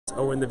It's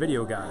Owen the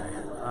Video Guy.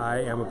 I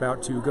am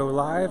about to go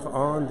live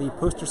on the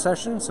poster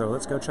session, so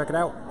let's go check it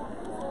out.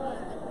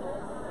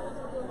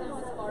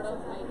 Part of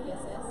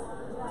WiDS.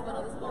 One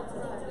of the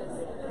sponsors of this.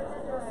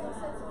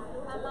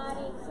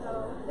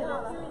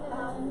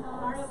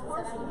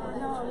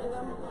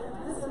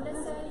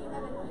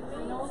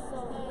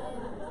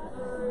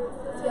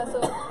 Yeah, so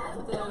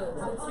the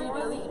three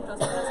really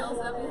interesting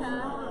results that we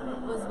had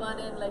was one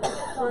in like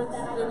networks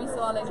where we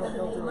saw like the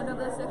movement of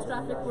the sex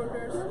traffic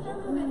workers.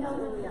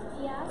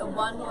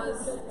 One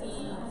was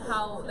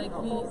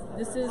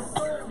this is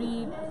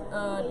three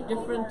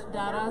different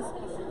data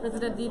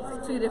presented these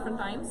three different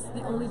times.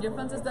 The only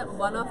difference is that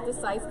one of the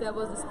sites that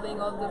was displaying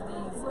all of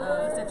these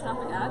sex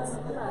traffic ads,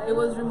 it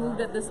was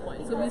removed at this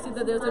point. So we see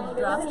that there's a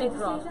drastic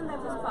drop. That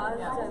was passed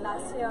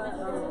last year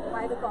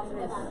by the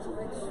Congress,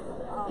 which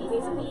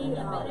basically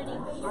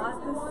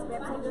asked this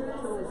website to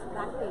close,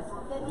 Backpage.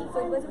 So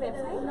it was a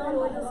website where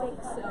only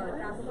sex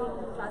trafficking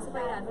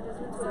classified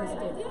advertisements were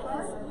listed.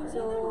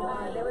 So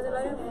there was a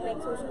lot of like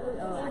social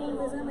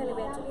activism, and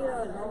eventually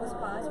a law was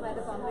passed by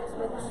the Congress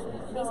which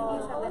basically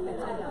shut that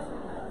website down.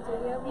 So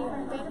here we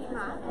kind of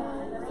have,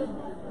 so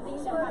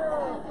these were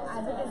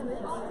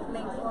advertisements,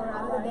 like, or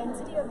rather the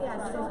density of the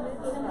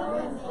advertisements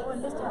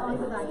listed on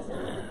the right.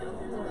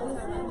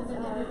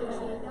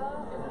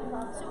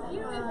 So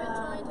here we've been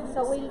trying to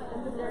so we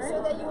learn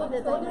so that you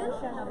the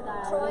dimension of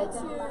that. Try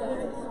to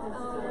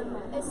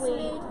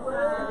estimate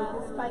where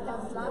spike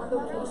and slap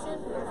location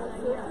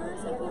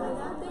filters that we have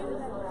out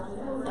there.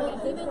 And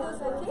given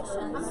those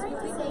locations, I'm going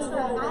to say if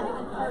I add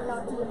it or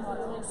not to the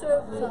model. So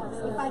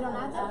if I don't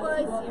add that,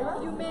 but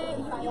zero. you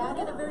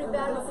get a very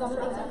bad result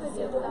because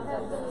you don't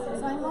have the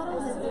so I model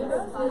the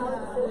zero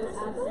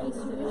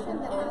distribution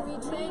and we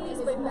train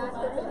these by back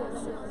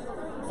prediction.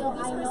 So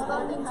these I know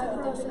responding to the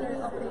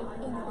dictionary operate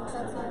in the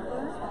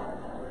dictionary.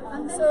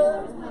 And then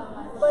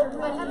but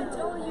I haven't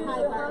told you how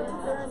to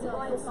learn the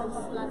biases.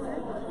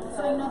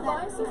 So I know that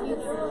biases you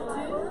throw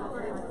to,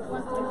 you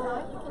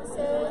can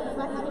say if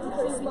I have to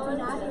correspond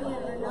to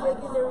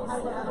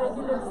regularization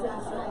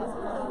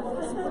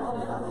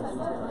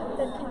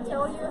that can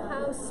tell you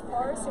how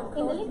sparse your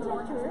in the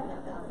code literature.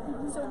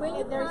 So when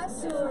you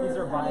pass your These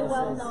are biases.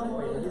 well-known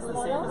Wait, is this the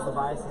same as the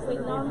biases that are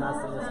being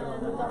passed in this one?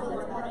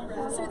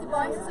 so the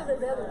biases of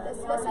irrelevant.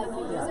 Let's say if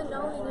you use a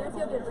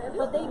non-linearity of irrelevant,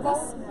 But they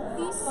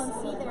these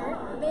consider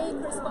may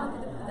correspond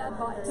to that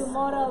bias. to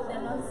model the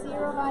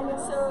non-zero value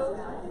So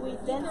with you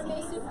can density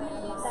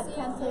basically that see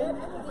can here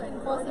take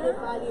in positive order,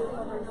 value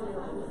over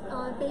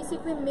zero.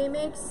 basically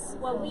mimics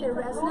What we the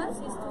propose resonance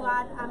is to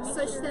add a such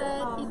mixture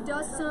that of it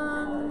does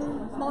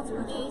some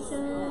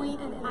multiplication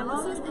and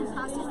analysis and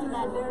passes through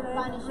that the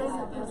vanishes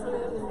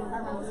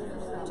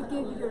to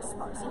give you your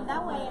sparse. in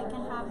that way I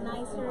can have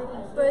nicer.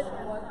 But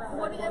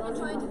what we have been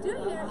trying to do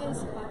here is,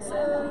 so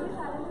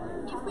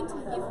if we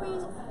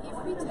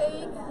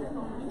take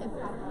a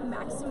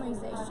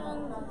maximization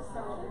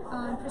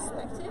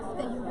perspective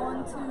that you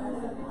want to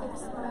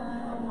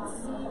expand,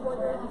 see what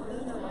are the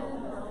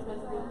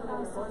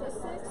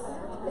statistics,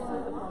 then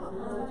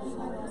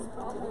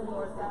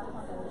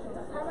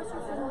how much you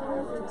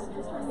familiar with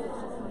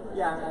maximization?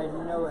 Yeah, I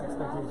have no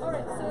expectations.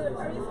 Alright, so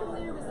are you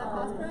familiar with that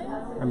class, Brian?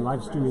 I'm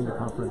live streaming the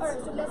conference.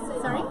 Alright, so let's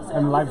say Sorry?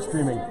 I'm live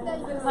streaming.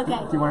 Okay.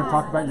 Do you want to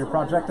talk about your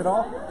project at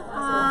all?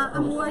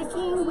 I'm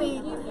working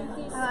with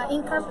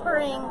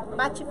incorporating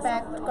batch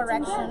effect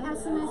correction.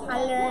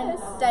 I learned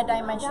the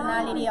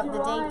dimensionality of the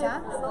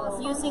data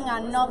using a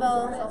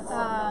novel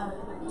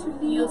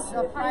use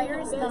of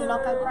priors,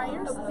 non-local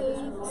priors.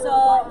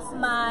 So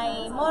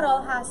my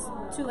model has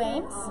two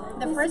aims.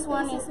 The first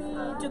one is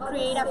to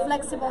create a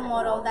flexible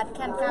model that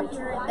can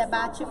capture the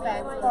batch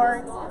effect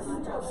or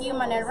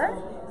human error.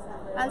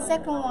 And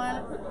second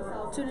one,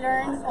 to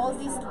learn all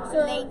this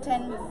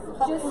latent,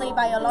 hopefully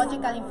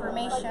biological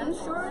information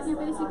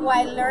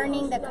while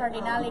learning the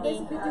cardinality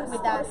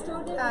with that,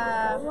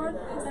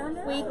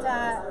 with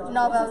a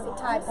novel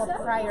type of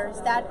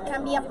priors that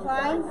can be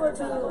applied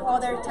to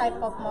other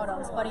type of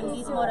models. But in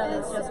this model,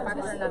 it's just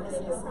factor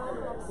analysis.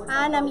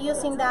 And I'm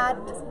using that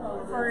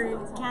for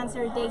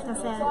cancer data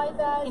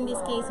set, in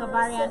this case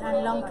ovarian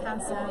and lung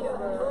cancer,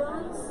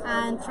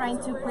 and trying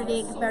to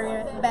predict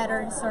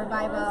better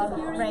survival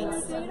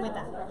rates with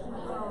that.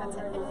 That's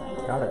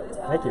it. Got it.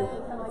 Thank you.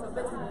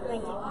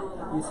 Thank you.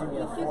 You see me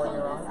at 4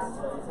 neurons?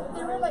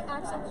 There were like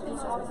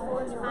acceptations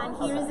before neurons. And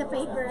here is the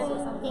paper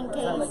in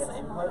case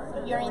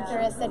you're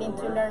interested in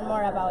to learn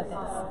more about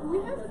this. We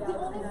have the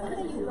only thing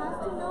that you have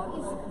to know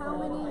is how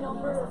many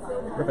number of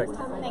filters. Perfect.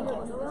 Thank you.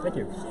 Thank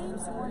you.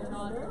 Shapes one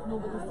number.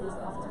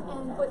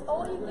 And but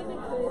all you give it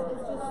to it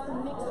is just a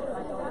mixture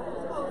of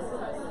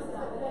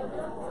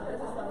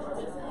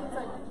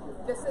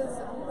This is,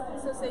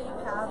 so say you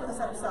have a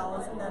set of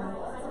cells, and then,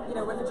 you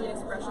know, with the gene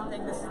expression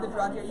thing, this is the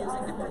drug you're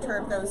using to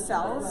perturb those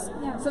cells.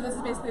 Yeah. So this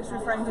is basically just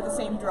referring to the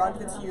same drug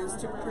that's used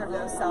to perturb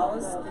those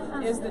cells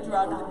is the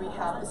drug that we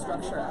have the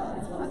structure of.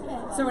 Okay.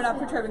 So we're not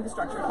perturbing the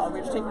structure at all,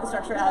 we're just taking the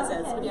structure as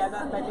is. But yeah,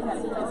 that might be kind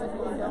of confusing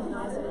for you.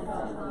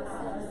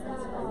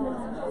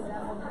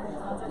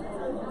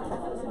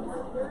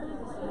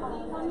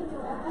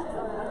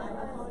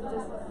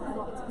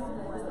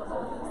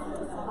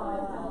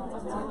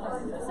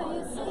 So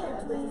you see it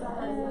with the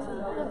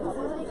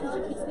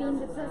relationship between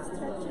the first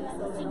structure and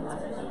the gene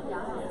expression.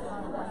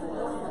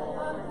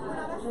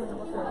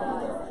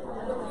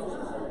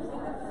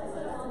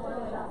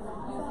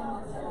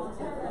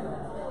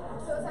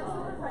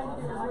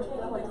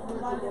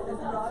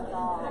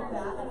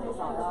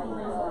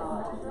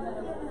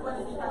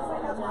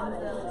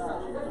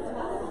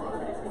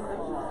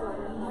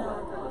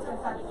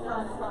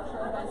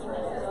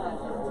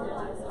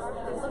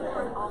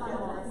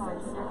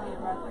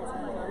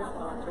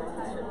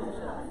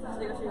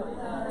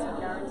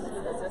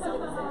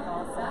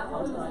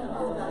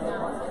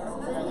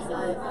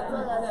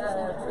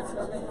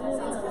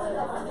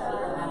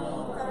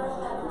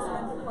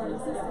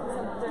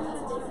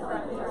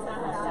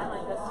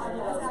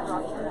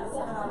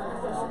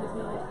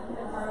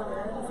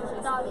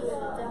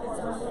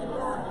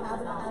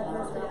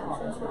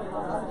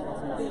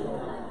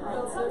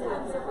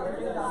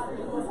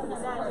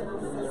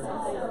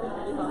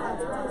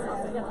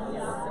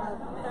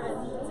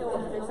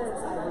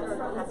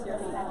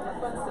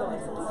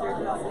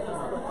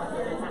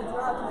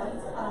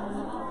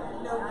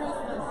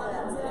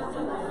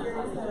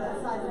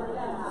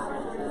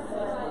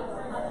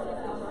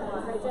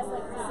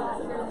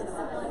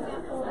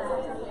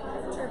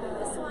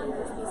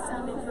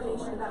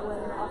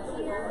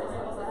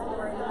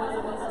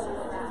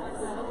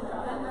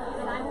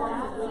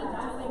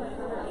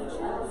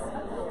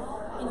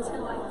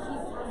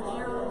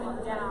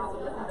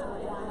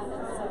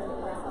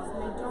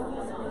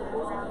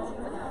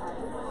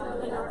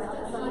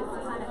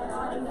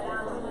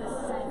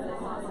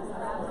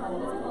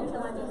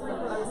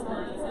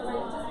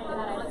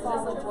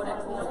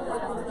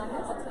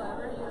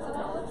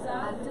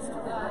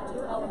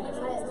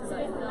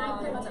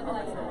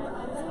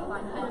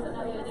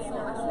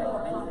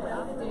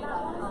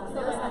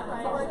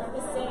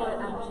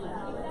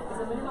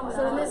 So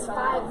in this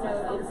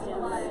 5-node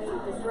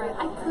instance, right,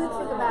 I could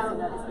think about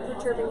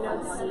perturbing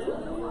node C,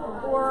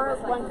 or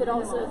one could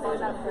also think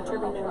about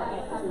perturbing node A.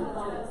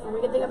 And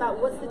we can think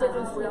about what's the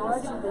difference between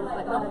these two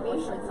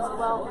perturbations.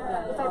 Well,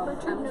 if I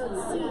perturb node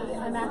C,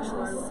 I'm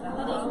actually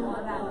splitting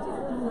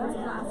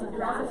class of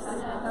graphs.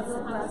 That's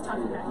what I was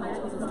talking about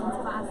here. These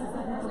classes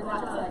of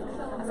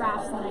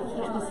graphs that I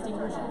can't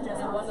distinguish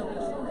just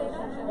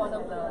one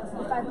of those.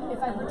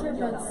 If I perturb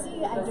node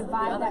C, I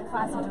divide that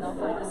class into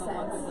 4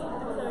 sets.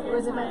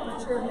 Whereas if I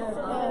perturb node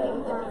A,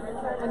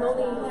 I'm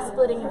only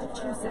splitting into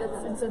 2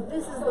 sets. And so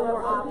this is the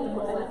more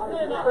optimal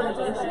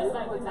perturbation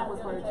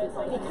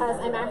because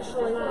I'm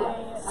actually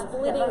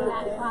splitting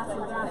that class of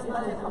graphs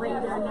into a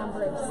greater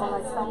number of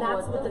sets. And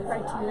that's what the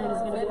criterion is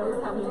going to be able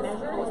to help me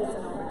measure.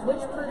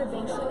 Which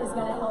perturbation is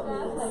going to help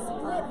me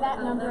split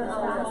that number of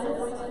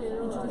classes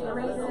into the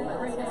greatest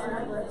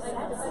number of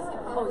sets?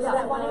 Oh, yeah.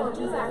 So that when I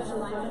do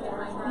actually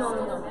no.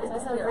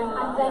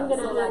 I'm then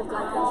going to have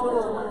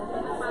control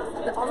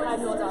the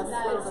orange nodes are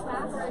split.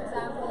 For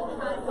example,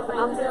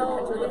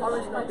 until the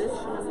orange node is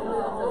the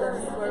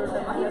square root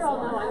of minus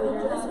 1.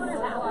 This one is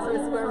that one. So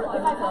it's square root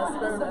of minus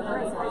 1.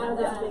 I know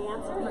this is the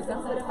answer. But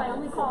if I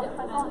only call it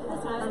this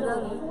one, and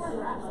then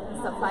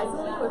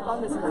surprisingly, we found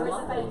this very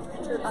strange.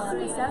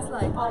 It says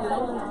like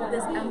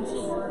this mg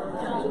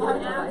can be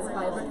characterized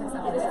by a vertex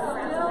activity.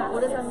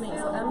 What does that mean?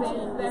 So mg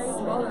is very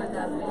smaller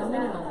than the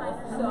minimum.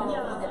 So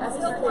the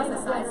STK is the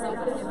size of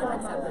the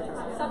vertex activity.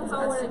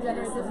 STK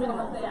is the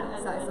minimum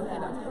size of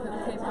the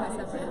k pi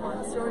separate.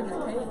 Storing the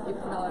k, you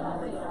put out a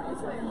number.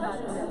 So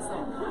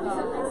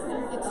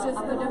it's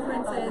just the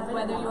difference is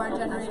whether you are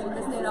generating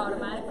this data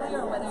automatically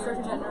or whether you're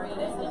generating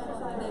this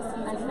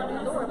using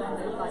the lower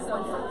boundary. So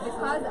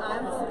because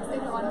I'm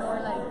focusing on more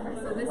like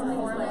this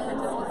more like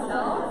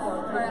itself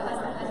or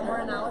a more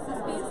analysis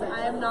piece,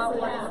 I am not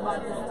worrying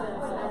about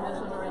distance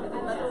supervision or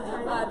anything.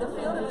 But the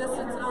field of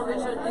distance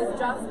supervision is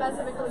just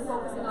specifically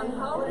focusing on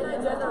how can I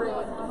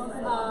generate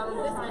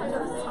this kind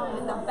of thing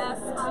in the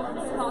best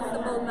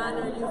possible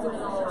manner using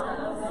knowledge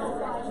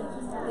graphs.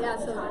 Yeah,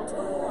 so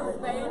two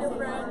very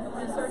different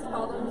research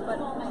problems, but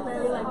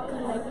very like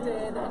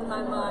connected in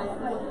my mind.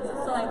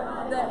 So like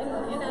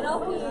in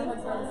NLP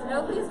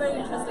is very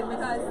interesting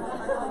because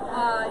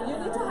you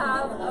need to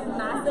have a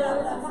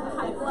massive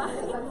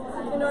pipeline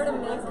in order to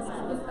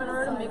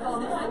make all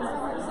these things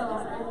work. So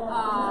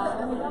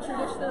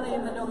traditionally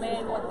in the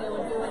domain, what they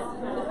would do is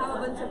they have a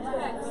bunch of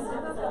checks.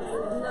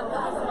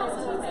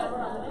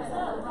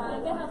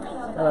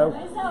 Hello.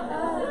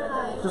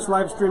 Just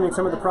live streaming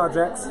some of the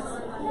projects. Do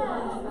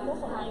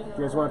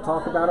you guys want to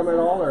talk about them at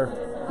all, or do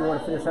you want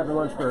to finish having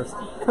lunch first?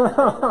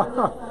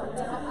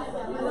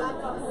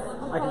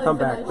 I can come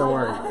back, don't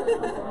worry.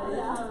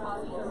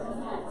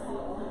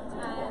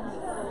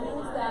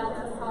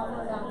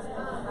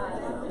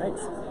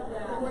 Thanks.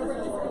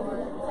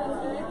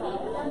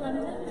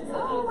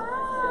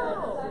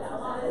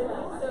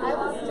 I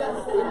was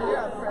just in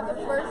Europe for the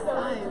first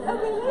time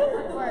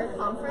for a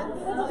conference.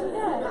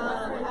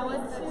 I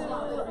went to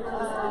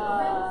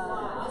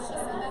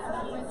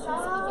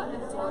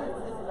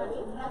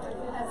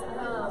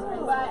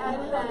but I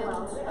spent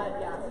but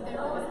yeah.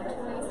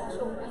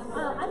 So,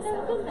 I've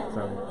never been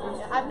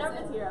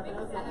to Europe, and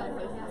it was my first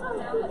time.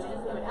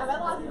 I've met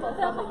a lot of people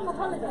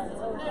from the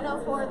UK. No,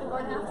 for the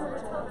Gordon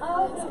afterwards.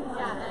 Oh, okay.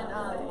 Yeah, and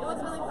it was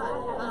really fun.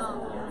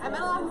 I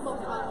met a lot of people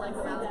from like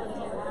around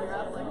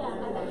Europe, like yeah,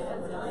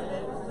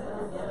 it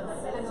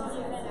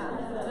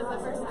was my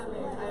first time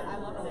there. I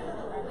loved it.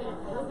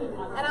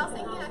 And I was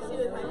thinking actually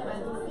with my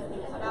friends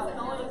about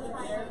going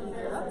to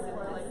Europe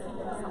for like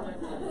summer.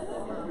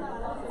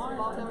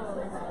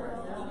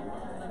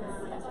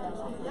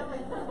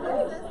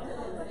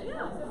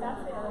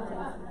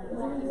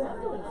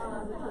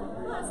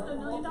 That's the $1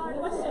 million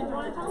question. Do you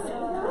want to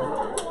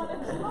tell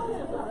me?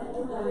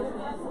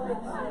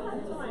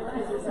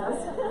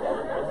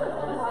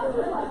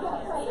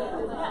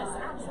 Yes,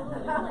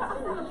 absolutely.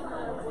 I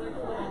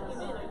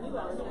knew I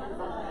was going to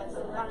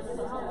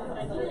environmental health, but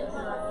I didn't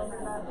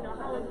know,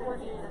 how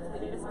important the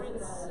data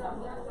science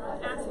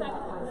aspect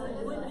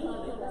would be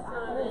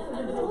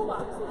in the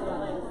toolbox for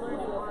like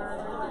learning our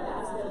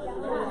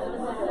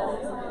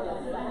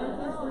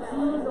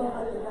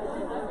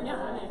yeah,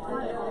 I mean,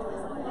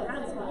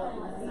 that's cool.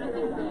 I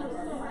think the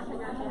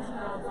recognition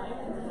of like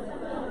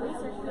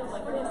research fields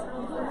like this, how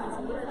important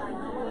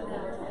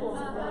it's tools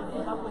really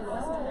keep up with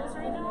those tools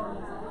right now.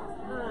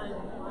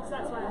 So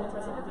that's why I'm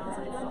interested in data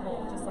science as a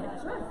whole, just like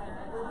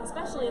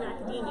especially in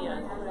academia.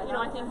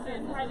 I think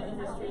in private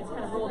industry it's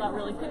kind of rolled out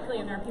really quickly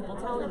and there are people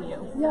telling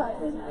you. Yeah,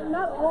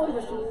 not all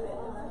industry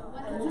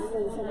exists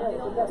in the same way,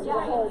 but that's a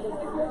whole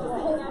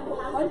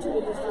bunch of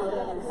industry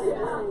that is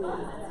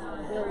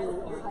very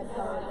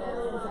high-powered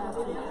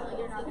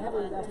and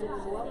heavily invested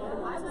as well.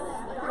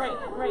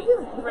 Right.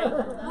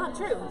 Not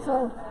true.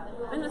 So,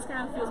 and this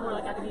kind of feels more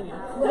like academia.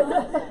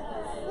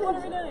 What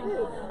are we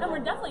doing? And we're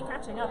definitely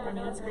catching up. I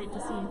mean, it's great to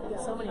see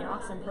so many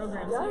awesome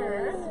programs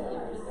here.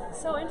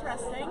 So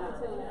interesting.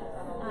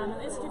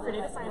 The Institute for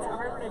Data Science at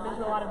Harvard, I've been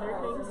to a lot of their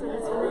things, and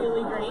it's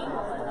really great.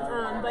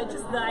 But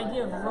just the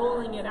idea of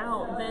rolling it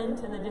out then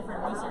to the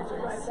different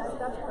researchers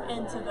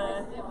and to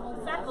the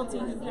faculty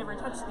who've never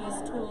touched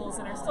these tools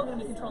and are still going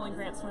to be controlling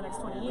grants for the next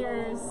 20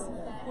 years,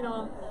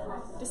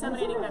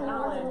 disseminating that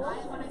knowledge.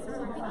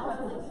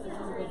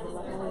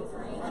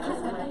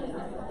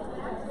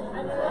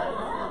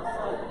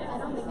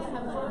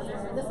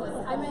 This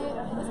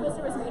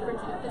poster was made for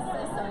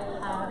geophysicists, so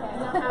you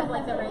don't have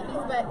like the right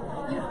things, but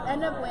you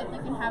end up with, you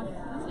can have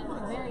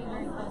very,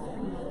 very close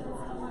readings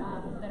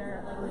that are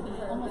like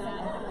almost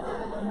identical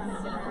from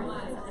different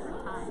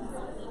times.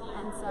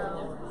 And so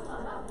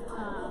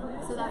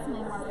that's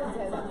something more we can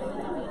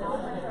do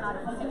how to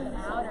pick them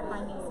out or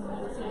find these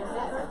new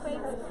geophysics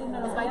earthquakes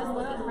is by just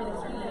looking for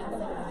these readings.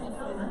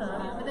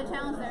 But the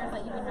challenge there is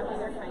that you can have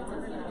other kinds of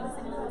readings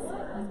as well.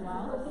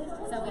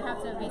 So we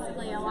have to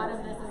basically, a lot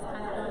of this is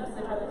kind of going to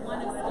the trouble one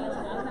of scaling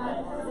up that.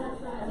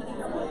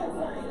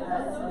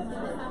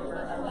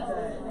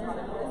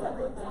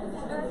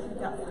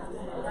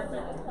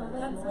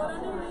 That's what I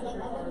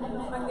need.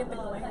 I can get the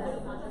link.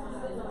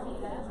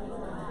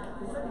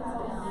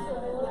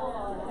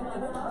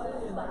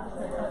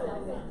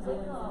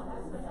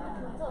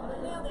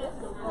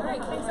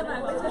 Alright, thanks so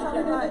much.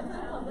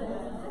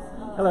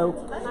 hello.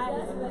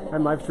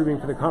 I'm live streaming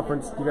for the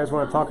conference. Do you guys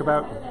want to talk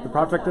about the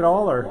project at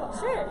all, or?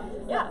 Sure,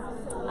 yeah.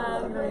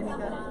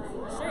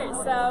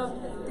 Sure, so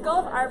the goal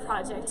of our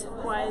project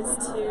was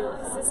to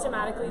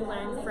systematically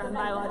learn from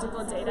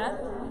biological data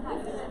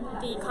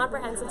the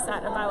comprehensive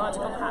set of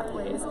biological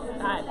pathways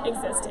that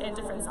exist in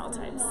different cell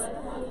types.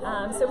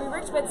 So we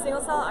worked with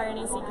single-cell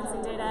RNA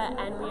sequencing data,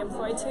 and we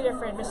employed two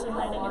different machine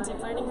learning and deep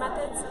learning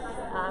methods.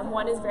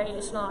 One is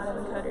variational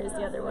autoencoders,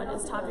 the other one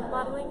is topic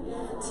modeling,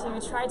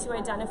 to try to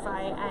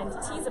identify and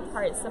tease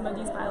apart some of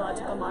these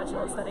biological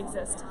modules that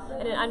exist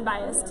in an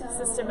unbiased,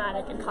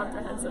 systematic, and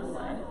comprehensive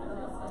way.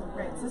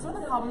 Right, so some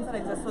of the problems that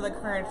exist with the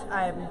current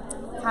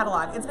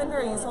catalog, it's been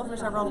very useful for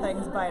several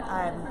things, but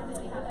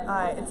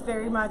it's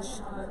very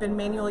much been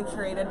manually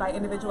curated by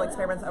individual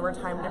experiments over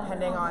time,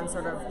 depending on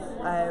sort of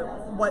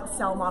what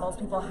cell models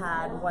people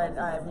had,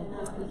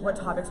 what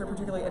topics were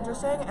particularly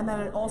interesting, and then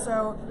it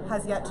also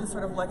has yet to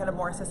sort of look at a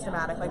more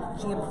systematic, like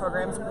gene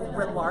programs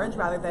writ large,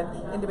 rather than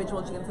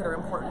individual genes that are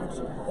important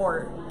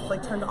or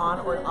like turned on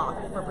or off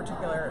for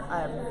particular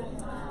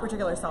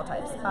cell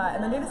types.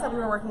 And the data set we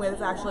were working with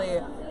is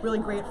actually really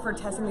great for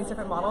testing these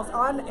different models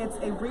on. It's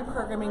a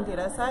reprogramming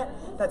data set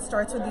that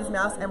starts with these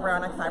mouse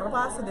embryonic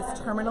fibroblasts, so this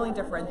terminally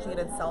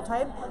differentiated cell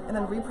type, and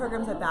then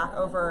reprograms it back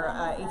over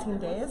 18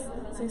 days.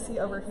 So you see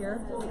over here,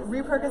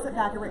 reprograms it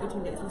back over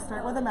 18 days. We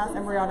start with the mouse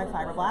embryonic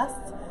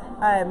fibroblasts,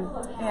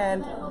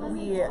 and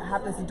we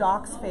have this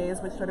DOX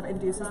phase, which sort of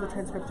induces the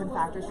transcription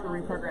factors for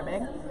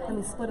reprogramming, and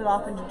we split it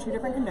off into two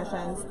different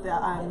conditions.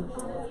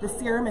 The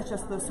serum is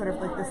just the sort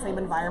of like the same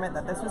environment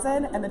that this was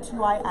in, and the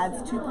 2i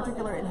adds two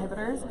particular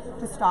inhibitors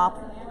to stop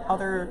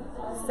other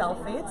cell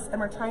fates, and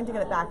we're trying to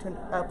get it back to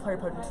a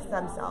pluripotent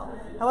stem cell.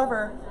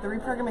 However, the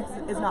reprogramming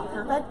is not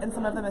perfect, and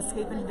some of them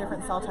escape into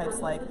different cell types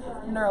like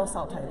neural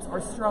cell types, or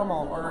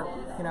stromal, or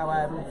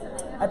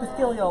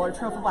epithelial or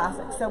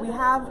trophoblastic. So we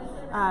have,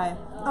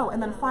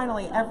 and then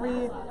finally,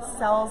 every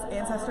cell's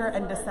ancestor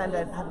and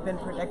descendant have been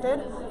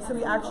predicted. So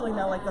we actually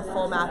know like the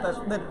full map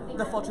of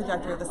the full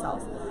trajectory of the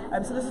cells.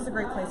 So this is a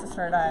great place to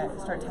start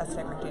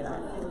testing our data.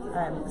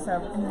 So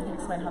can you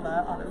explain how the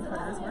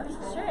autoencoders work?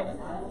 Sure.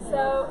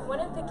 So one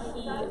of the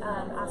key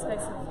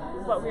aspects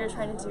of what we were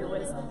trying to do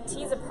was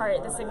tease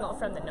apart the signal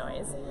from the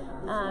noise.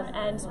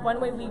 And one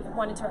way we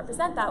wanted to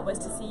represent that was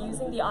to see,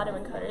 using the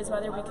autoencoders,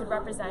 whether we could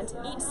represent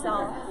each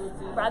cell,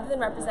 rather than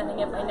representing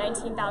it by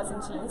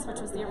 19,000 genes, which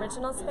was the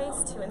original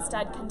space, to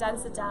instead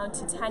condense it down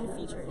to 10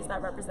 features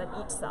that represent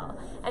each cell,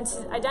 and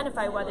to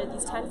identify whether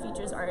these 10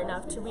 features are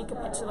enough to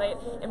recapitulate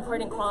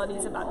important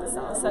qualities about the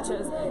cell, such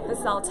as the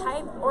cell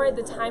type or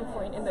the time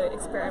point in the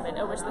experiment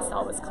at which the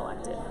cell was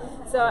collected.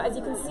 So as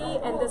you can see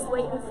in this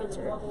latent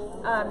figure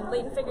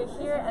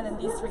here, and then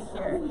these three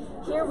here,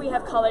 here we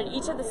have colored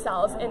each of the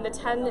cells in the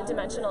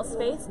 10-dimensional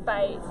space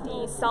by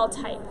the cell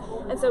type.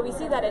 And so we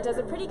see that it does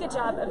a pretty good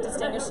job of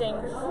distinguishing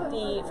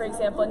the, for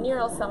example,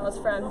 neural cells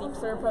from the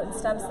pluripotent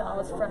stem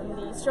cells from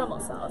the stromal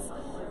cells.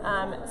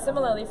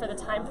 Similarly, for the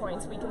time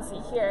points, we can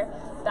see here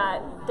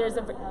that there's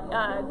the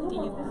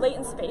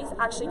latent space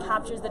actually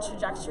captures the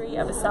trajectory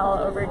of a cell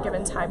over a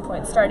given time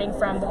point, starting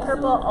from the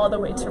purple all the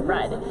way to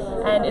red.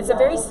 And it's a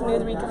very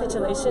smooth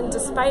recapitulation,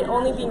 despite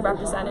only being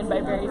represented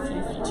by very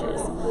few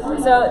features.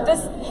 So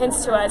this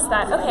hints to us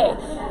that, okay,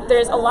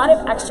 there's a lot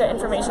of extra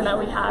information that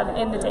we have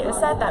in the data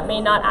set that may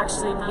not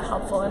actually be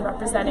helpful in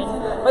representing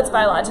what's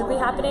biologically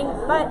happening,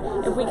 but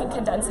if we can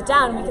condense it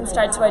down, we can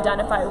start to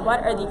identify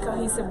what are the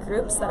cohesive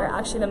groups that are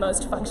actually the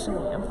most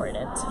functionally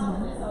important.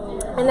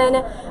 And then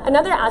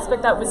another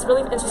aspect that was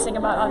really interesting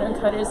about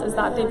autoencoders is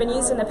that they've been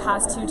used in the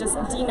past to just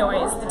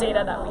denoise the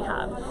data that we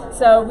have.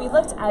 So we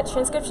looked at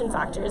transcription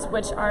factors,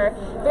 which are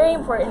very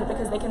important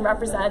because they can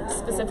represent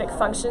specific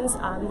functions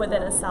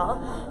within a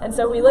cell. And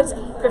so we looked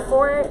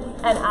before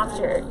and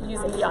after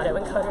using the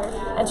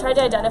autoencoder and tried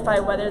to identify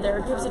whether there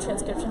were groups of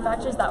transcription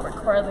factors that were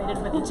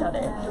correlated with each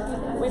other.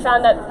 We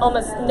found that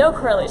almost no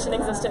correlation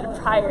existed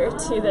prior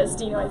to this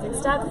denoising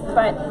step,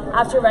 but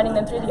after running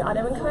them through the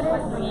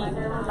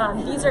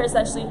autoencoder, these are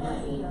essentially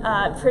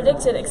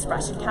predicted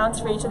expression counts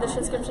for each of the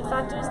transcription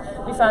factors.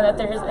 We found that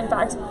there is, in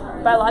fact,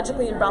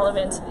 biologically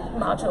relevant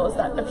modules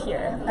that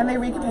appear. And they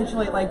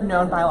recapitulate like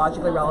known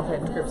biologically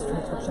relevant groups of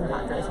transcription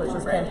factors, which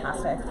is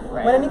fantastic.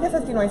 Right. When Anika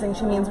says denoising,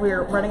 she means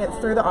we're running it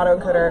through the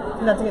autoencoder,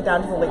 condensing it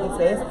down to the latent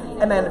space,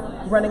 and then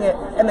running it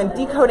and then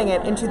decoding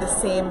it into the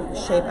same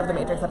shape of the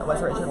matrix that it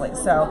was originally.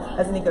 So,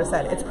 as Anika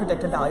said, it's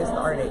predicted values of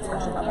the RNA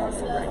expression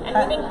levels. Right. And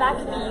we think that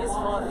can be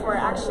useful for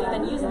actually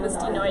then using this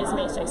denoise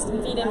matrix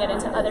and feeding it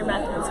into other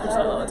methods, which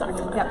Lola talked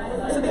about.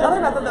 Yeah. So the other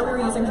method that we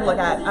were using to look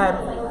at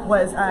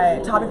was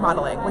topic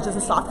modeling, which is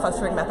a soft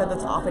clustering method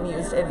that's often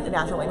used in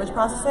natural language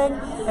processing.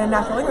 In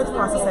natural language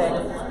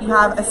processing, you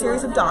have a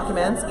series of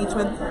documents, each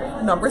with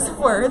numbers of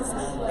words,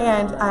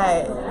 and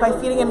by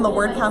feeding in the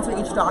word counts for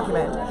each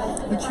document,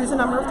 you choose a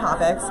number of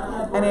topics,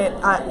 and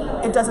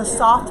it does a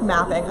soft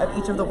mapping of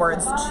each of the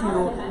words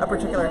to a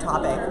particular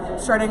topic,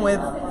 starting with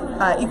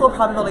equal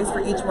probabilities for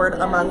each word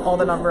among all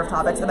the number of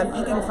topics, and then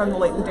picking from the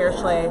latent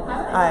Dirichlet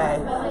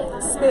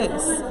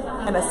space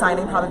and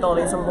assigning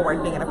probabilities of a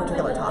word being in a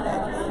particular topic.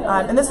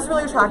 And this is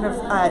really attractive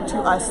to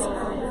us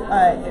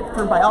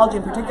for biology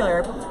in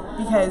particular,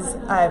 because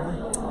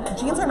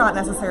genes are not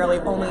necessarily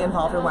only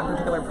involved in one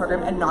particular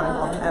program and not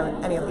involved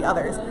in any of the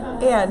others.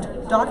 And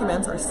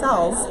documents, or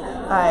cells,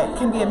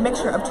 can be a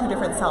mixture of two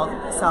different cell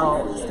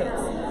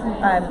states.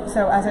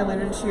 So as I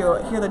alluded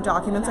to, here the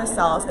documents are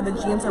cells and the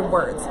genes are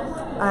words.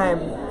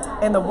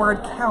 And the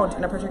word count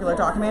in a particular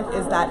document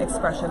is that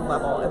expression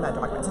level in that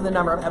document, so the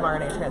number of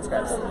mRNA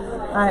transcripts.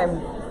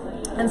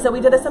 And so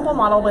we did a simple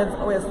model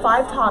with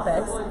 5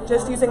 topics,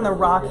 just using the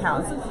raw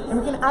counts. And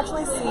we can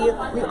actually see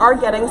we are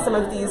getting some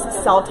of these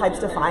cell types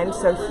defined.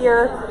 So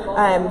here,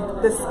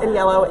 this in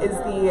yellow is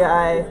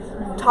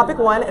the topic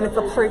 1, and it's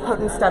the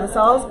pluripotent stem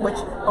cells, which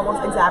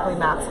almost exactly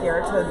maps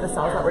here to the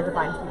cells that were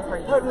defined to be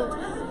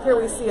pluripotent. Here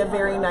we see a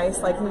very nice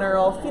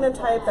neural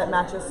phenotype that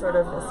matches sort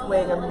of this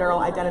wing of neural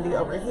identity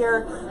over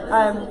here.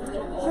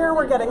 Here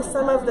we're getting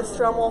some of the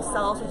stromal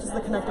cells, which is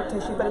the connective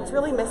tissue, but it's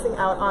really missing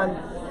out on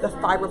the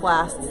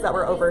fibroblasts that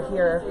were over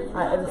here,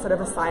 and sort of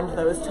assigned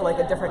those to a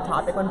different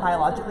topic, when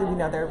biologically we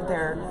know they're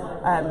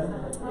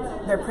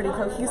pretty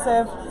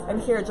cohesive,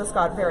 and here it just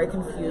got very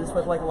confused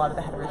with a lot of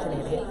the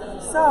heterogeneity.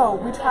 So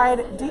we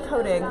tried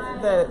decoding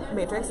the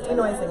matrix,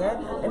 denoising it,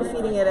 and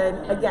feeding it in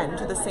again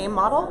to the same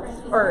model,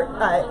 or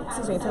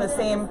to the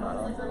same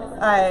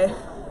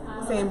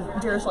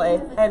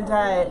Dirichlet, and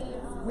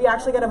we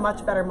actually get a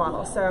much better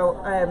model. So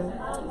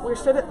we're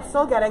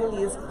still getting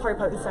these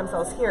pluripotent stem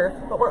cells here,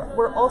 but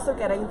we're also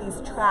getting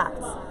these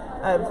tracts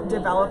of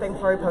developing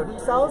pluripotent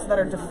cells that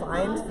are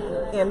defined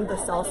in the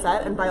cell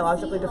set and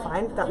biologically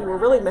defined that we were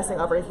really missing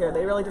over here.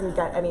 They really didn't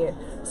get any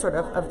sort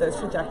of those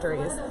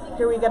trajectories.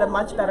 Here we get a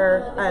much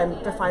better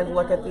defined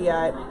look at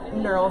the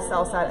neural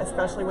cell set,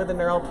 especially with the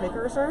neural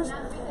precursors.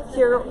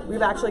 Here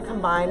we've actually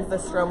combined the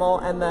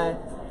stromal and the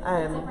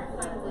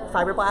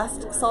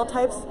fibroblast cell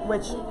types,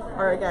 which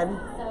are again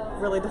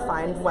really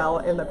defined well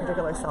in the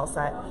particular cell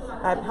set.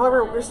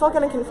 However, we're still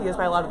getting confused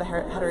by a lot of the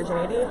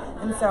heterogeneity,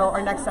 and so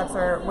our next steps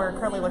are we're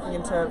currently looking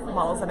into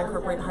models that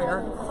incorporate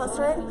hierarchical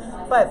clustering.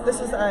 But this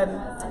is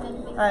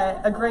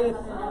a great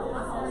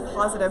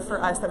positive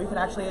for us that we could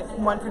actually,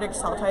 one, predict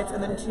cell types,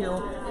 and then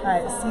two,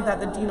 see that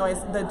the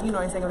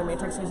denoising of the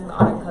matrix using the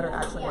autoencoder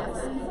actually works.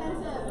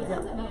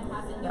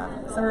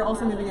 Yeah. So we're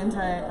also moving into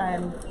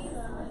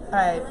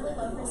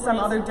some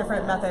other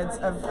different methods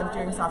of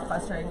doing soft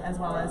clustering, as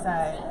well as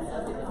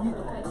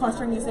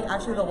clustering using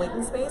actually the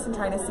latent space and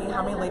trying to see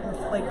how many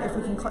latent, like if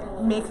we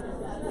can make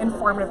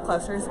informative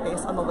clusters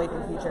based on the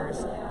latent features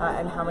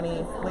and how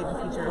many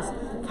latent features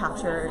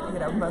capture,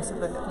 most of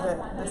the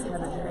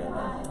standard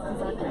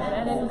Exactly.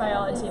 And in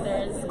biology,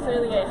 there's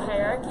clearly a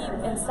hierarchy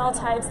in cell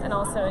types and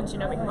also in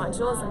genomic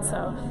modules, and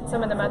so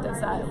some of the methods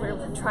that we're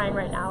trying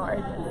right now are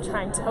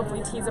trying to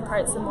hopefully tease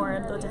apart some more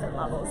of the different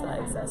levels that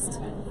exist.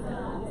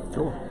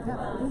 Cool.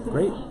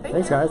 Great.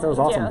 Thanks, guys. That was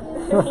awesome.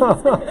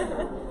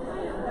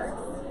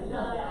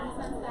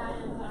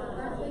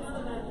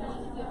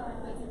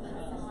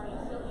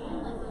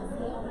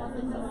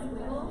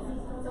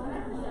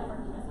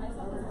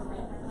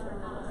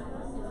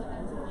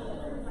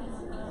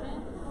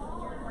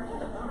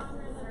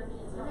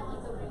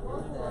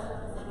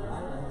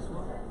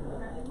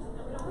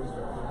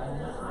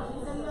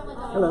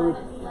 Hello.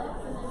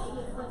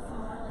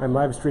 I'm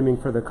live streaming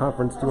for the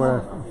conference. Do you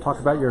want to talk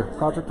about your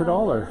project at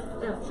all, or?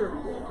 Yeah, sure.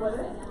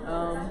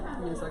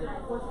 Give me a second.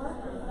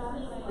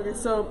 Okay,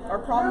 so our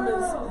problem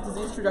is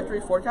disease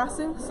trajectory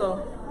forecasting.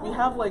 So we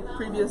have like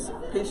previous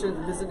patient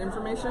visit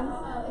information,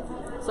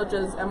 such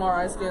as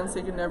MRI scans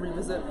taken every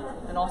visit,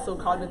 and also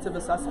cognitive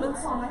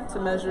assessments to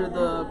measure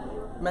the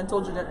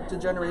mental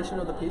degeneration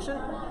of the patient.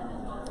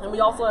 And we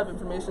also have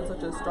information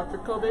such as structure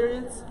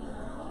covariates.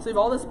 So we have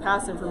all this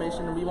past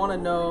information, and we want to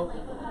know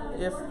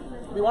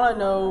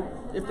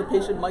if the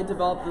patient might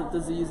develop the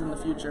disease in the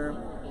future.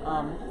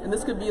 And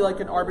this could be like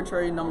an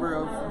arbitrary number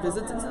of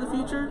visits into the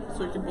future.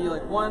 So it could be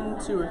like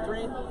 1, 2, or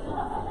 3.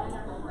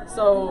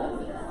 So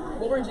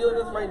what we're dealing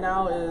with right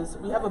now is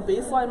we have a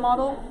baseline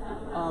model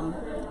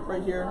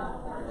right here,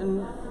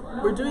 and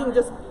we're doing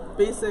just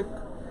basic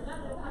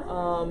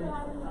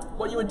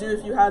what you would do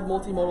if you had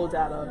multimodal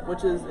data,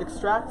 which is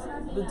extract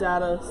the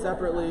data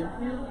separately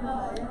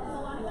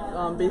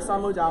based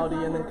on modality,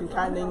 and then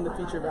concatenating the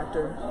feature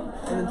vector,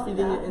 and then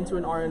feeding it into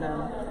an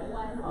RNN.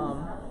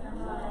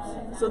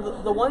 So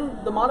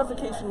the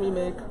modification we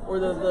make, or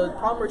the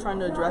problem we're trying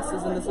to address,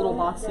 is in this little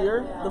box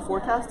here, the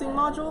forecasting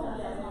module,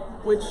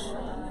 which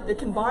it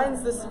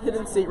combines this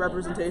hidden state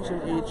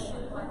representation H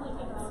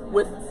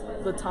with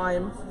the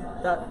time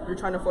that you're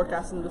trying to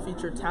forecast in the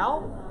feature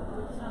tau.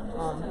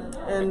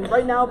 And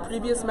right now,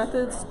 previous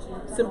methods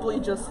simply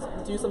just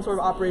do some sort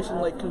of operation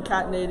like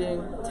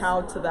concatenating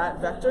tau to that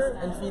vector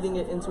and feeding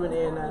it into an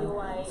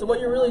ANN. So what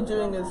you're really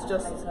doing is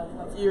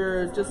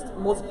you're just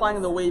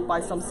multiplying the weight by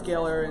some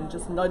scalar and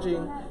just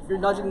you're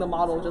nudging the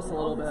model just a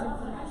little bit.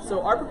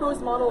 So our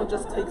proposed model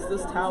just takes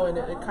this tau and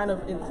it kind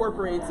of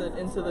incorporates it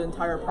into the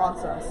entire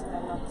process.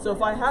 So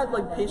if I had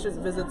like patient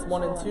visits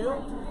 1 and 2,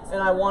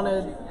 and I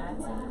wanted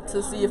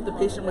to see if the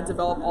patient would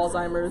develop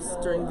Alzheimer's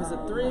during visit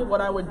 3,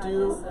 what I would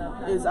do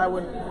is I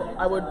would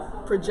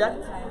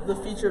project the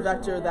feature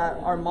vector that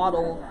our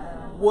model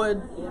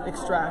would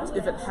extract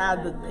if it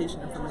had the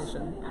patient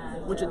information,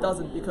 which it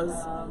doesn't, because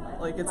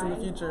like it's in the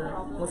future.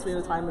 Unless we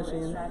had a time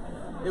machine,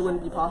 it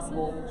wouldn't be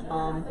possible.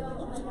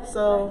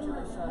 So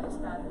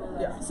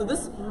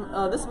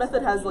this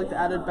method has like the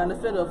added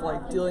benefit of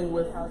like dealing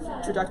with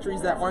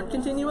trajectories that aren't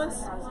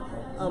continuous.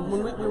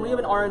 When we have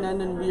an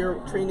RNN and we are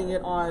training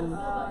it on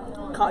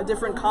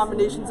different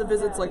combinations of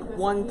visits, like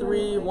 1,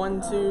 3,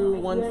 1, 2,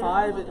 1,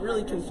 5, it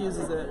really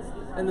confuses it.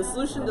 And the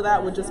solution to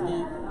that would just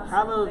be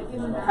have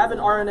an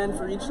RNN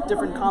for each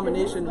different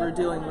combination we're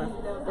dealing with.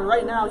 But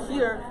right now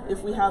here,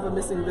 if we have a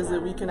missing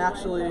visit, we can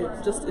actually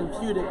just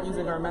impute it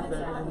using our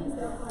method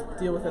and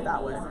deal with it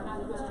that way.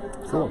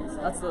 Cool. So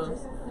that's the...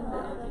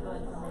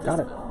 Got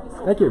it.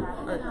 Thank you.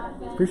 All right.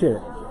 Appreciate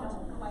it.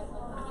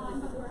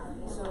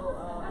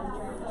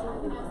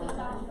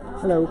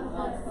 Hello.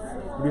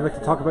 Would you like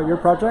to talk about your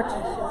project?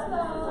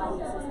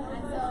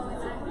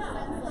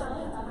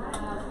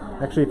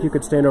 Actually, if you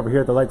could stand over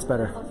here, the light's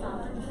better.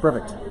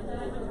 Perfect.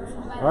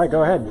 All right,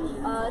 go ahead.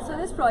 So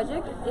this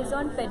project is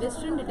on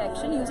pedestrian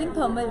detection using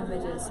thermal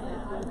images.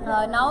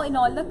 Now in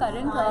all the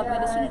current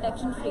pedestrian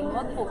detection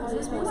framework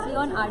focuses mostly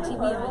on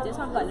RGB images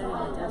or color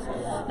images.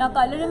 Now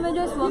color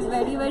images work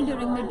very well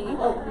during the day,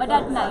 but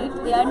at night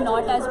they are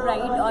not as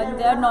bright or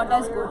they are not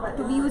as good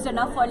to be used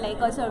enough for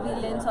like a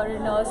surveillance or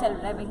in a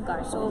self-driving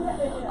car. So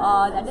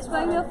that is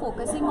why we are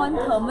focusing on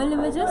thermal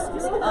images,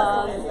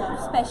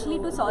 especially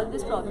to solve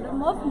this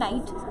problem of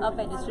night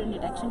pedestrian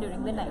detection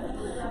during the night.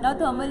 Now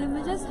thermal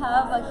images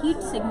have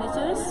heat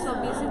signatures, so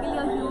basically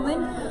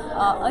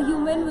a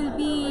human will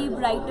be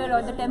brighter,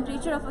 or the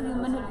temperature of a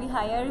human will be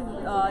higher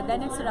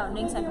than its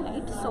surroundings at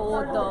night,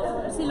 so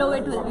the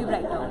silhouette will be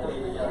brighter.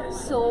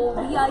 So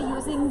we are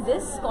using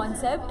this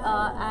concept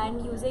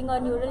and using a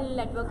neural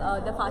network,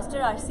 the faster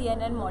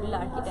RCNN model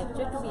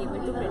architecture, to be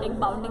able to predict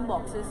bounding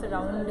boxes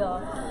around the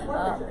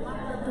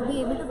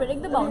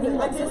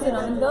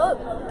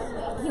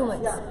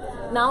humans.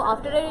 Now,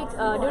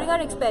 during our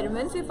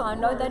experiments, we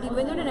found out that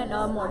even though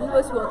the model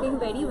was working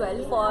very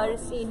well for,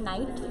 say,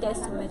 night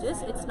test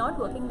images, it's not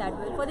working that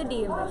well for the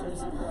day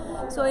images.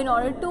 So, in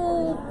order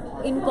to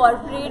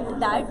incorporate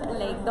that,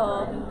 like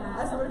the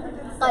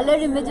color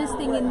images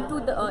thing into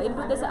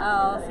this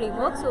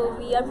framework, so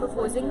we are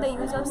proposing the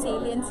use of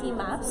saliency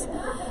maps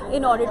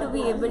in order to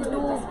be able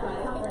to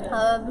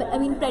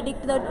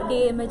predict the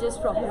day images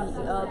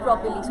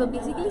properly. So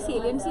basically,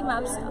 saliency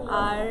maps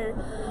are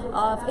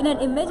in an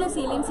image. A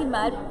saliency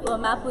map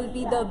will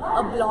be a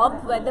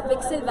blob where the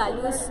pixel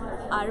values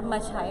are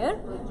much higher.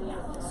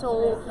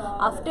 So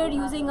after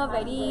using a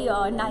very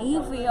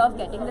naive way of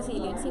getting the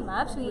saliency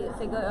maps, we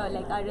figure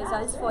our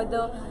results for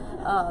the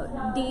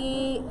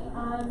day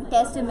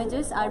test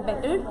images are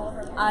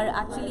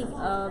actually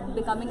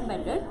becoming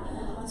better.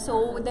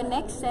 So the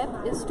next step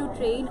is to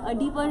train a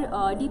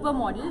deeper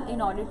model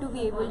in order to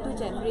be able to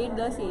generate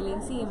the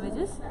saliency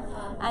images,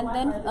 and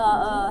then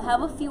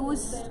have a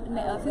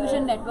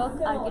fusion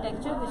network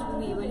architecture which will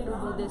be able to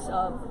do this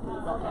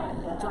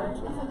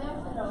jointly.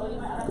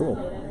 Cool.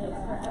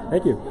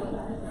 Thank you.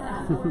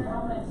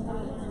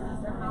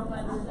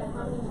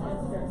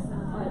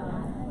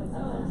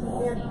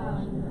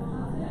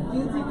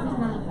 Gene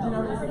sequencing,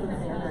 genomic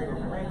sequencing are very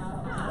different, right?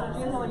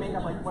 Genes only make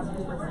up like 1% of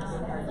the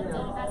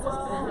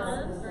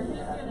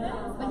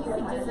But you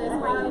could do this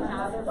where you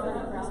have that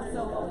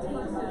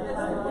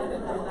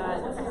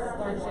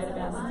large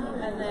database,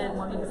 and then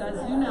because as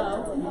you know,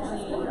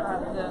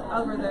 the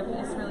algorithm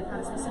is really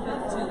kind of specific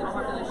to the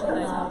population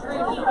that you're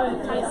training.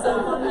 So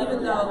even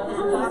though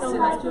the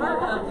estimate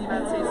of the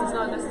United States is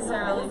not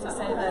necessarily to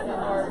say that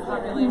our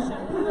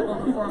population will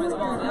perform as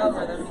well in the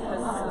algorithm,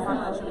 because the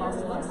population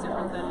also looks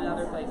different than in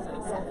other places.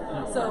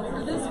 So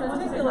for this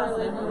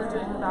particularly, we were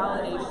doing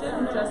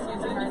validation just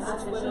using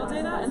institutional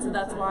data, and so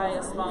that's why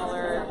a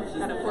smaller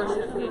kind of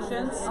portion of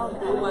patients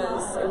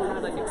was kind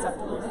of like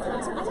acceptable for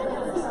these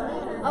particulars.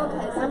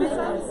 Okay, so that makes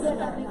sense.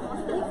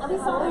 I'll be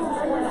following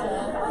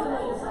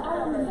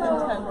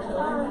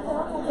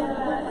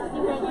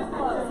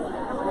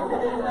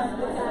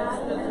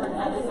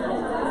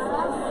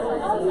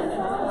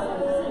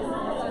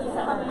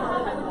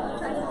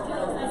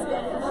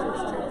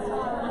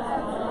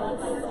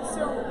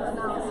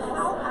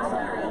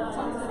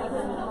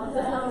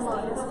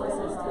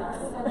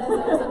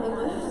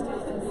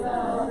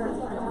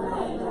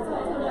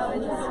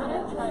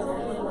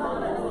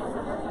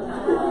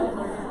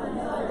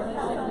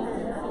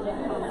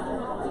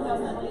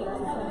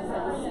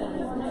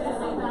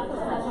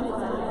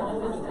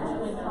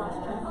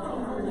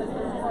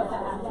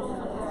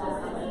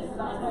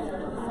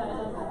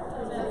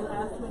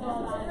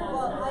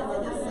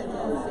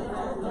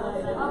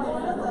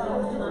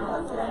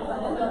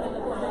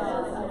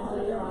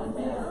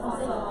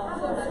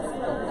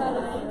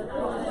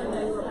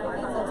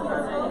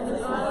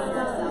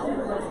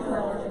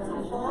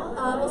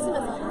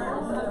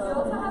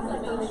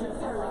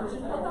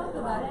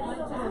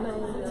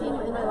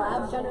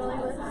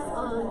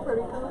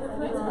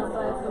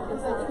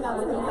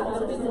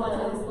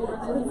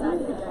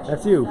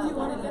That's you.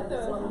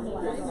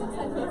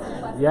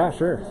 Yeah,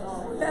 sure.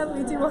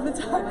 Family, do you want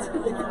to talk to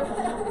me?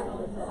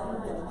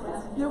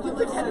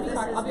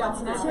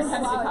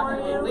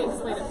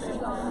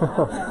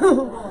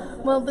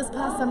 Well, this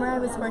past summer I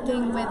was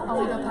working with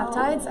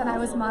oligopeptides, and I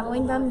was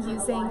modeling them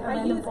using a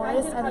random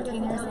forest and a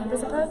k-nearest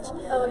neighbors approach.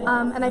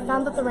 And I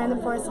found that the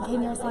random forest and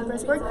k-nearest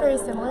neighbors work very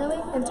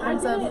similarly in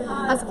terms of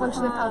as a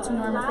function of L2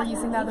 norm if we're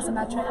using that as a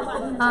metric.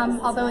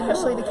 Although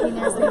initially the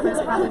k-nearest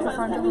neighbors probably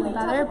performed a little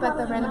better, but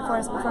the random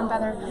forest performed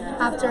better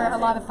after a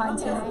lot of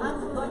fine-tuning.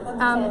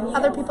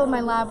 Other people in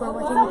my lab were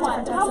working with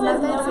different types of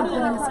methods,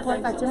 including a support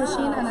vector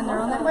machine and a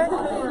neural network,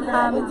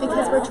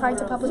 because we're trying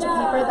to publish a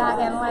paper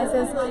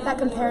that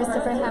compares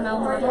different ML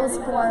models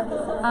for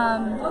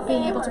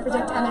being able to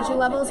predict energy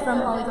levels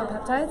from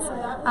oligopeptides,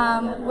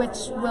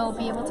 which will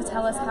be able to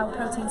tell us how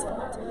proteins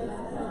fold.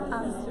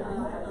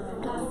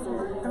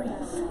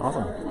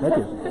 Awesome. Thank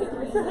you.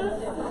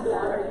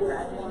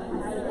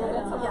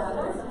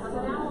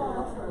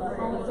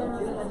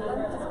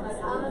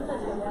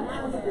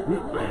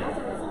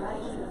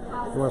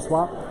 You want to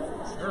swap?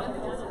 Sure.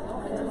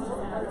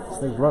 This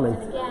thing's running.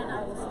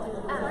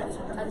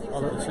 Oh,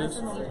 this is?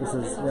 This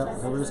is, yeah,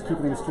 so we're just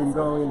keeping the stream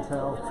going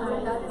until,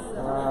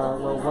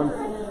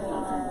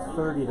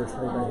 1:30 to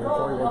stay right here,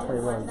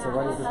 41:21. So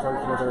why don't you just start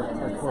another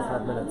like 4 or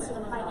 5 minutes,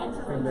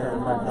 and then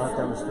knock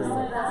down the stream.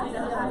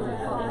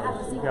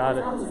 You got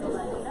it.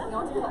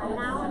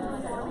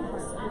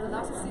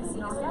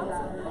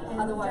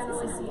 otherwise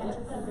it's just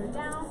either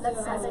down.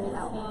 Let's set it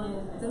out.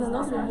 Then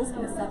also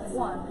mostly step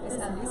 1 is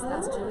at least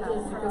as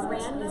GL because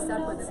rand is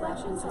set with the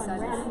questions to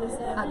set at least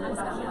that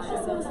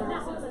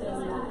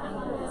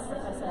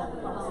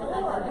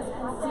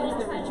Seems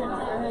the richer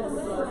neighborhoods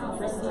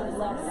receive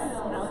less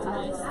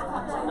mountainous,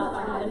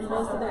 and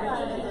most of the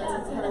richer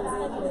neighborhoods have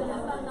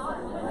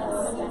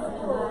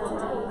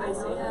I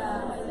see.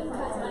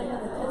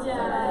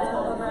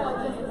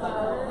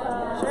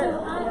 Sure.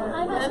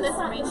 And then this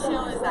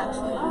ratio is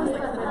actually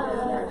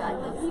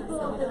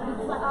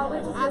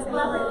like as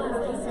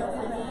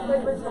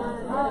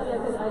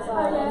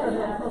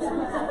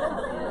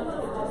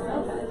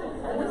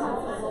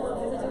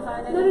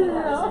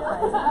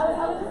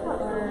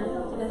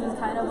This is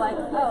kind of like,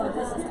 oh,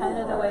 this is kind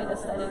of the way the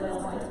study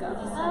was going to go.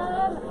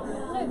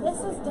 No, this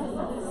was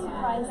definitely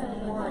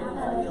surprising.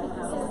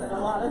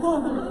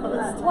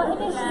 What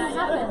initially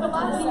happened?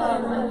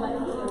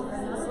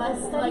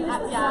 like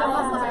yeah, I'm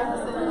also very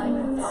interested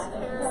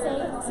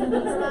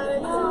in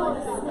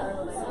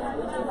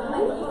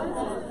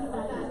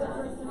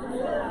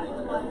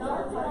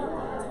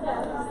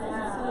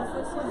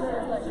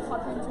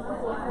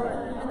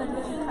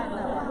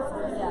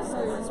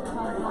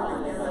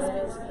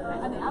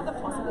and the other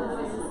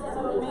possibilities,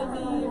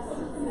 maybe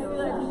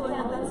like people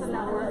have done some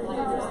network,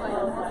 maybe just like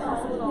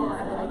hospital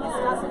and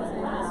discussing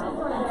things and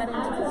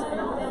getting to this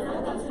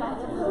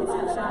constructive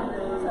discussion.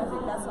 So I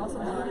think that's also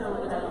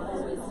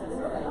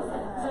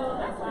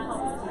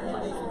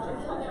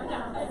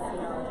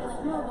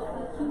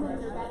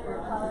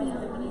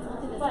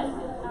So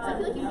I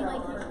feel like you'd be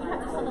like, you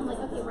have to tell them like,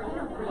 okay, we're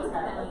gonna break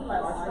that.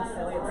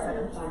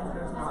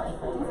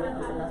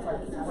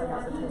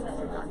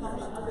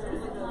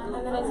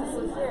 And then as you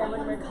see here,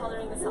 when we're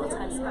coloring the cell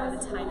types by the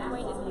time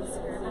point in the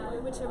experiment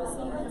in which it was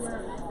used,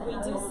 we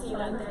do see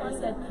that there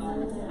is a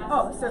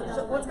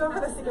so let's go over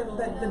the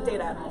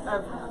data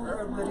of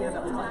the data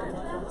that was collected.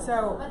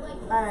 So,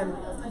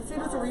 say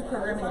it's a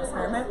reprogramming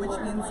experiment, which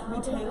means we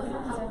take.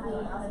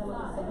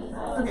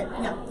 Okay,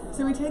 yeah.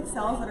 So we take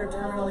cells that are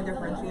terminally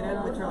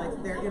differentiated, which are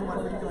like they're in one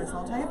particular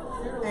cell type,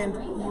 and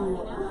you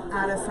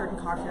add a certain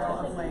cocktail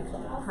of like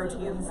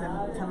proteins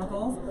and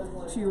chemicals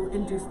to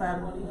induce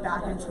them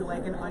back into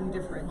like an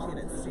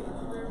undifferentiated state.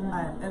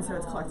 And so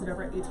it's collected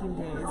over 18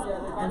 days.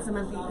 And some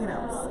of the,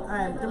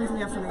 the reason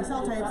we have so many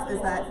cell types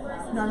is that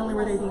not only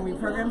were they being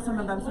reprogrammed, some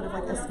of them sort of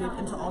like escaped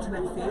into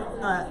alternate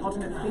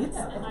fates.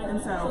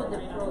 And so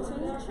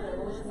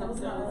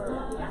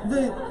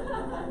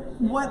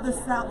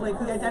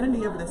the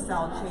identity of the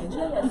cell changed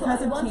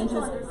because it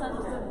changes.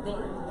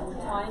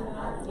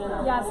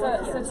 Yeah,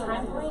 so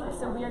time point,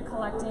 so we are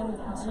collecting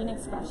gene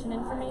expression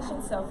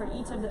information. So for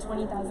each of the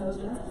 20,000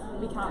 genes,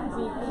 we collect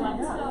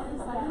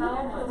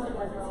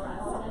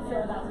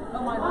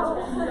Oh my gosh,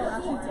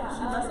 actually,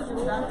 she messaged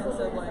me back and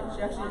said like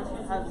she actually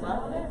had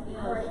left,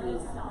 or she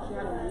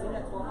had a meeting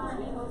at 12.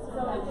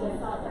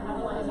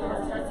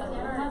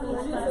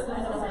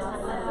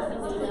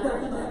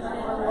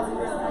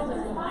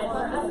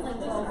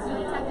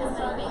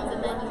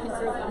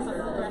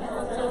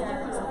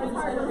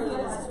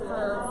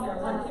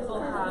 When people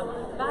have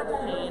back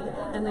pain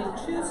and they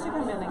choose to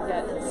come in and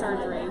get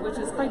surgery, which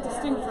is quite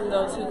distinct from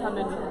those who come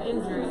in with an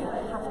injury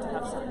and have to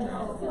have surgery.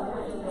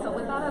 So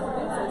what that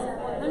means is,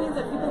 that means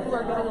that people who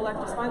are getting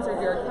elective spine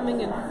surgery are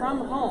coming in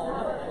from home,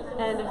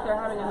 and if they're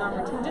having a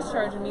non-routine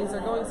discharge, it means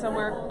they're going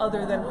somewhere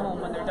other than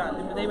home when they're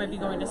done. They might be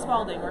going to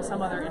Spalding or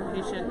some other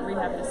inpatient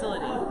rehab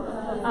facility,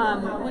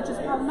 which is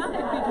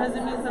problematic because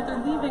it means that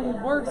they're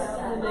leaving worse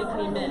than they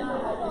came in.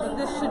 But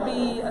this should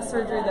be a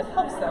surgery that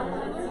helps them.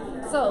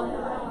 So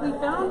we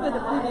found with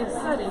a previous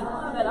study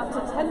that up to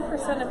 10%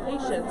 of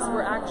patients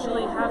were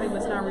actually having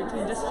this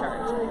non-routine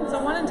discharge.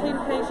 So 1 in 10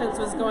 patients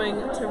was going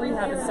to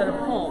rehab instead of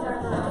home.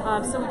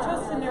 So we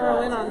chose to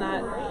narrow in on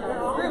that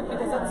group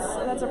because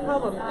that's a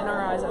problem in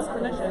our eyes as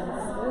clinicians.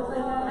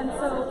 And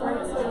so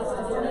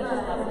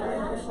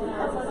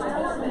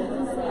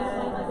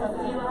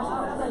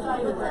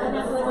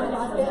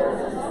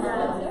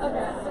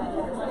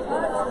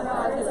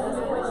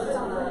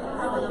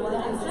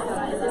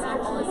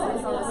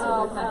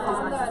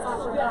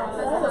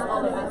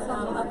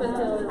up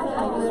until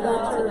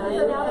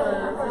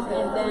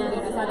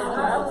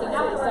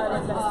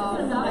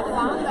I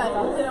found that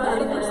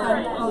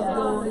 30% of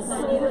those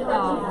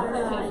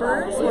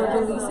papers were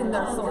released in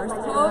their source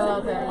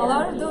code. A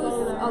lot of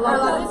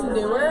those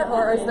newer,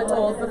 or is the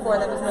old before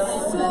that was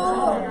released? So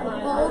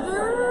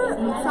older.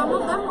 Some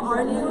of them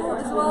are new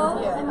as well,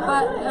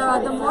 but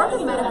the more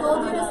the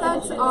medical data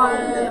sets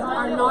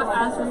are not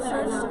as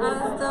researched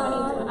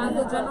as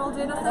the general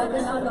data set.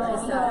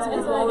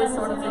 It's always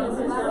sort of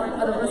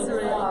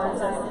anniversary arms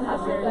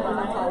have very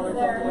high power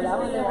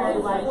whatever they're very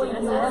wide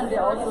data sets, and they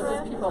also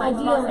just people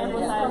ideally,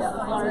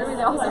 maybe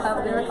they also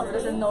have their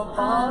competition no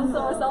bombs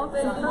or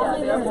something. Yeah,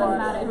 therefore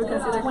we would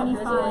consider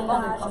competition only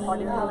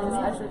particularly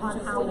actually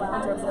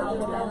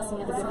interesting in terms of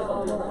the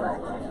difficulty of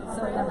work.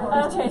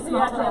 Okay, so you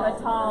actually have a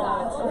tall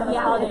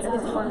data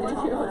it's hard to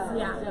use.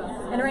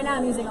 Yeah. And right now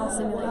I'm using all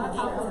simulated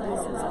data for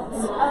these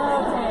results.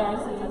 Okay, I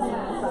see.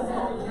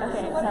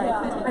 Okay. sorry.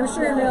 I'm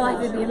sure in real life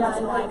it'd be a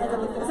much wider.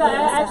 So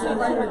I actually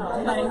work with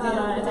genetic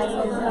data and I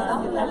use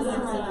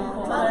FCC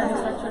to learn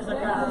structures of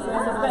graphs.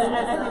 But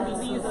I think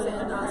we use those in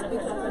the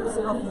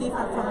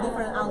from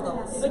different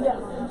angles.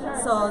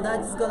 So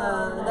that's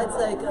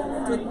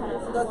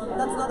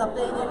not a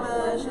plain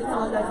image, it's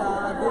not like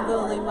a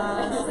Google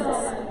image,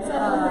 it's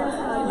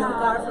you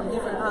car from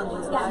different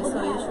angles, right? So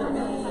it should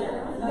be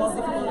more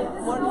difficult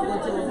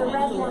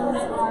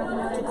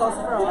to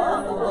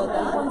construct about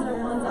that.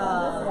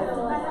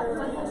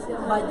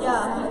 But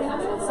yeah,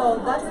 so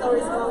that's the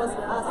reason I was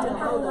asking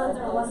about that,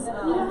 because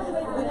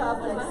we have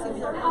like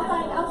similar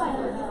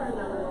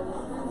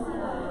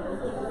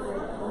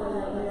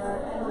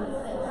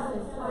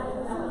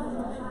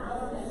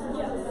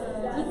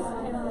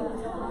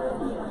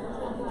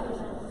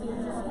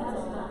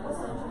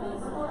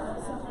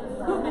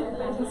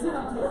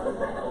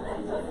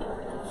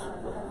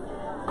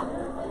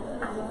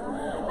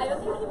I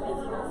don't think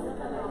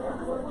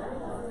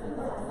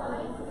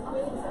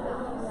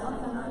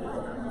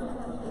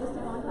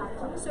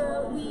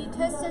So we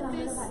tested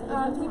this,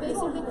 we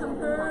basically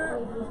compare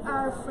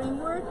our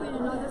framework with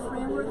another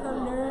framework that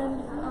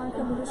learned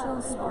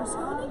convolutional sparse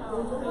coding,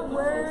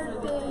 where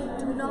they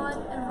do not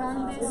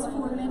run this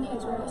for many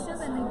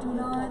iterations and they do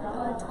not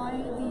tie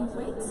the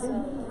weights.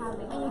 And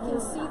you can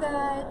see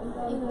that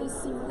in this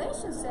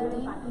simulation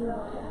setting,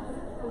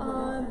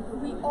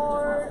 we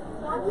are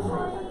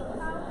quantifying.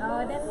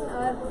 Then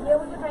here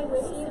we were trying to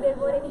see if there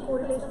were any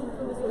correlations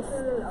between the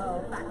social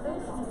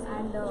factors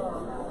and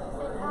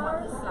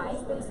our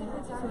slide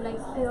basically. So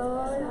like here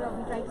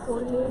we try to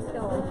correlate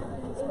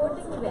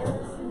sporting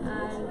events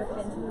and the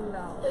potential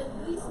of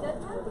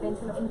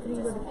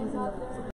increase or decrease of